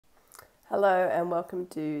Hello and welcome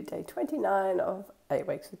to day 29 of 8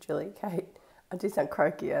 Weeks with Julie Kate. I do sound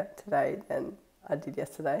croakier today than I did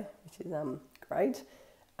yesterday, which is great.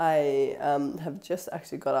 I have just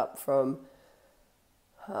actually got up from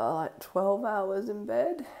like 12 hours in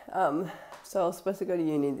bed. So I was supposed to go to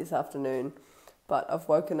uni this afternoon, but I've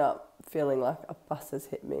woken up feeling like a bus has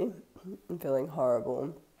hit me and feeling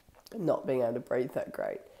horrible and not being able to breathe that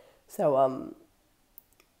great. So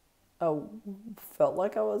I felt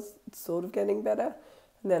like I was sort of getting better.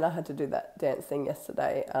 And then I had to do that dance thing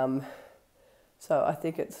yesterday. So I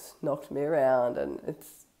think it's knocked me around and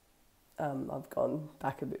it's I've gone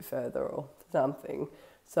back a bit further or something.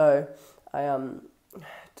 So I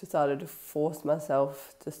decided to force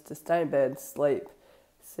myself just to stay in bed, sleep,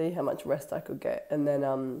 see how much rest I could get. And then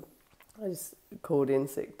I just called in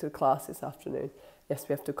sick to class this afternoon. Yes,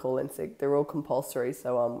 we have to call in sick. They're all compulsory,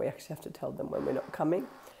 so we actually have to tell them when we're not coming.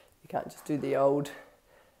 You can't just do the old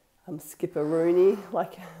skip-a-rooney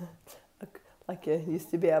like you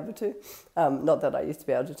used to be able to. Not that I used to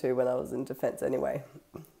be able to when I was in defence anyway.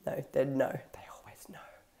 No, they always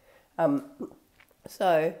know.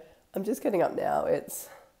 So I'm just getting up now. It's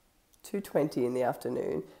 2:20 in the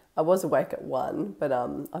afternoon. I was awake at 1, but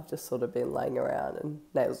I've just sort of been laying around and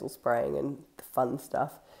nasal spraying and the fun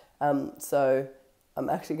stuff. So I'm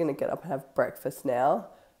actually going to get up and have breakfast now,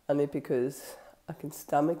 only because I can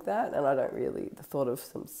stomach that, and I don't really, the thought of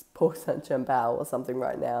some pork Saint-Jean-Bao or something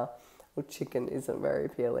right now, or chicken, isn't very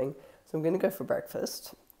appealing. So I'm going to go for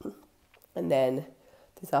breakfast, and then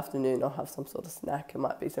this afternoon I'll have some sort of snack. It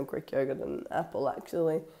might be some Greek yogurt and an apple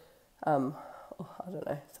actually. Or I don't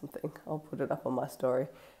know, something. I'll put it up on my story,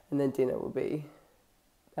 and then dinner will be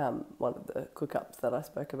one of the cook-ups that I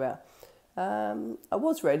spoke about. I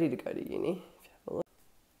was ready to go to uni.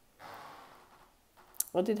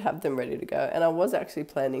 I did have them ready to go, and I was actually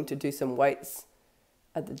planning to do some weights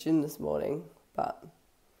at the gym this morning, but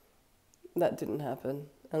that didn't happen.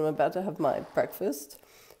 And I'm about to have my breakfast,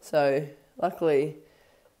 so luckily,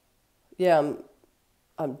 yeah,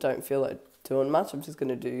 I don't feel like doing much. I'm just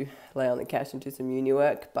going to lay on the couch and do some uni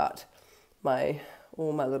work, but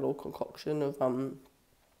all my little concoction of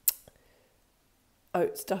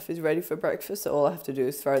oat stuff is ready for breakfast, so all I have to do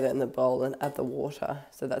is throw that in the bowl and add the water,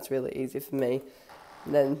 so that's really easy for me.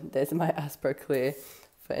 And then there's my Asproclear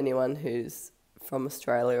for anyone who's from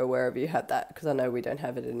Australia or wherever you had that, because I know we don't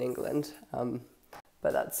have it in England.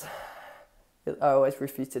 But I always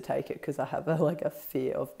refuse to take it because I have a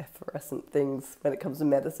fear of effervescent things when it comes to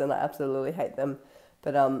medicine. I absolutely hate them.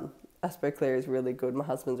 But Asproclear is really good. My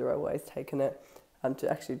husband's always taken it to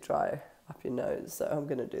actually dry up your nose, so I'm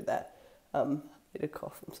going to do that. Bit of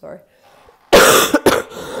cough, I'm sorry.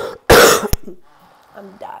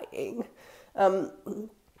 I'm dying.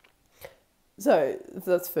 So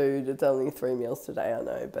that's food. It's only 3 meals today, I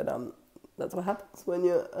know, but that's what happens when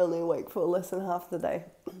you're only awake for less than half the day.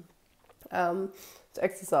 So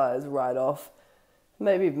exercise right off,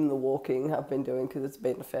 maybe even the walking I've been doing, because it's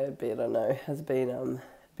been a fair bit, I know, has been a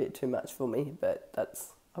bit too much for me, but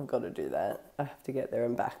I've got to do that. I have to get there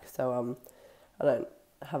and back, so I don't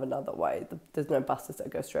have another way. There's no buses that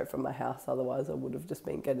go straight from my house, otherwise I would have just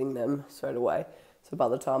been getting them straight away. So by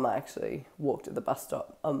the time I actually walk to the bus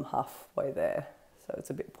stop, I'm halfway there. So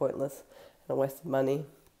it's a bit pointless and a waste of money.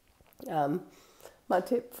 My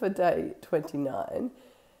tip for day 29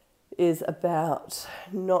 is about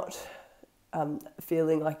not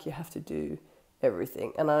feeling like you have to do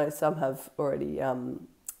everything. And I know some have already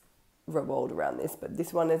revolved around this, but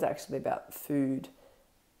this one is actually about food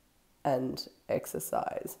and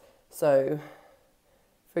exercise. So,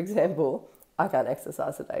 for example, I can't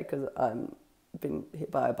exercise today because I'm been hit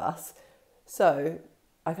by a bus, so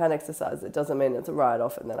I can't exercise. It doesn't mean it's a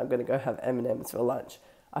write-off and then I'm going to go have M&Ms for lunch.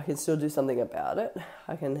 I can still do something about it.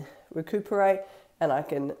 I can recuperate and I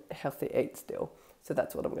can healthy eat still. So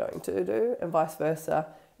that's what I'm going to do, and vice versa.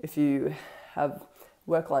 If you have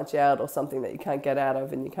work lunch out or something that you can't get out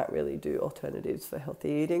of and you can't really do alternatives for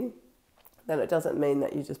healthy eating, then it doesn't mean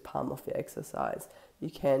that you just palm off your exercise. You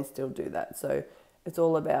can still do that. So it's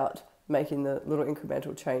all about making the little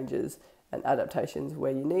incremental changes and adaptations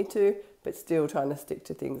where you need to, but still trying to stick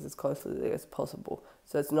to things as closely as possible.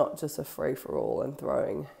 So it's not just a free-for-all and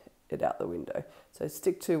throwing it out the window. So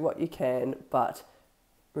stick to what you can, but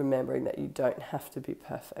remembering that you don't have to be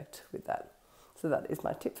perfect with that. So that is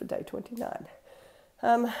my tip for day 29.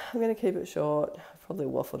 I'm going to keep it short. I've probably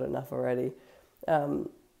waffled enough already.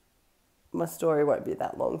 My story won't be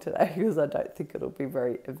that long today because I don't think it'll be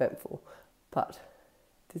very eventful, but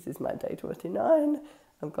this is my day 29.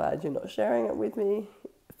 I'm glad you're not sharing it with me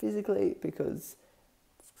physically because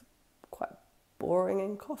it's quite boring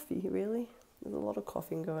and coffee, really. There's a lot of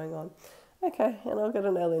coughing going on. Okay, and I'll get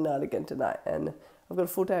an early night again tonight, and I've got a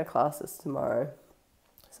full day of classes tomorrow,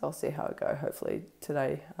 so I'll see how I go. Hopefully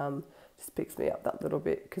today just picks me up that little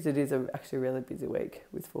bit, because it is actually a really busy week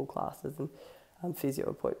with full classes and physio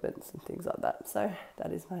appointments and things like that. So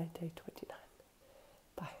that is my day 29.